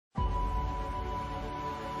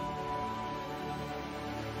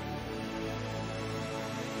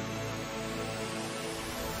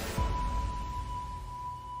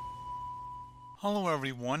Hello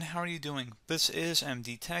everyone, how are you doing? This is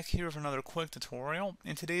MD Tech here with another quick tutorial.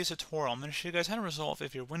 In today's tutorial, I'm going to show you guys how to resolve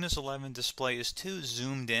if your Windows 11 display is too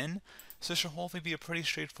zoomed in. So this should hopefully be a pretty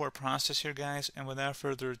straightforward process here, guys, and without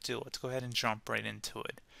further ado, let's go ahead and jump right into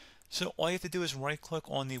it. So all you have to do is right click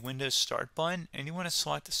on the Windows Start button, and you want to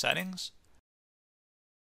select the settings.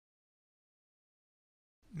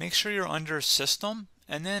 Make sure you're under System,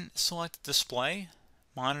 and then select Display,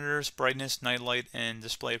 Monitors, Brightness, Nightlight, and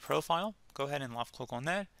Display Profile. Go ahead and left click on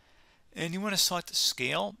that. And you want to select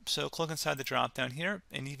Scale, so click inside the drop down here,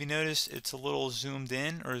 and if you notice it's a little zoomed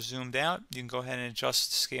in or zoomed out, you can go ahead and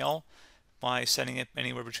adjust Scale by setting it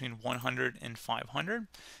anywhere between 100 and 500.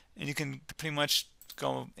 And you can pretty much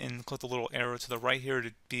go and click the little arrow to the right here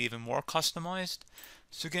to be even more customized.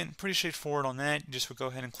 So again, pretty straightforward on that. You just would go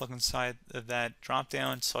ahead and click inside of that drop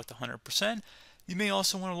down, select 100%. You may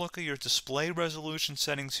also want to look at your display resolution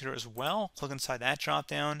settings here as well. Click inside that drop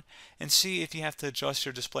down and see if you have to adjust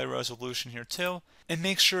your display resolution here too. And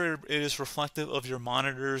make sure it is reflective of your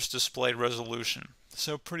monitor's display resolution.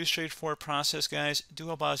 So pretty straightforward process, guys. I do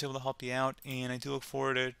hope I was able to help you out, and I do look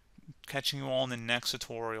forward to catching you all in the next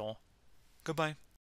tutorial. Goodbye.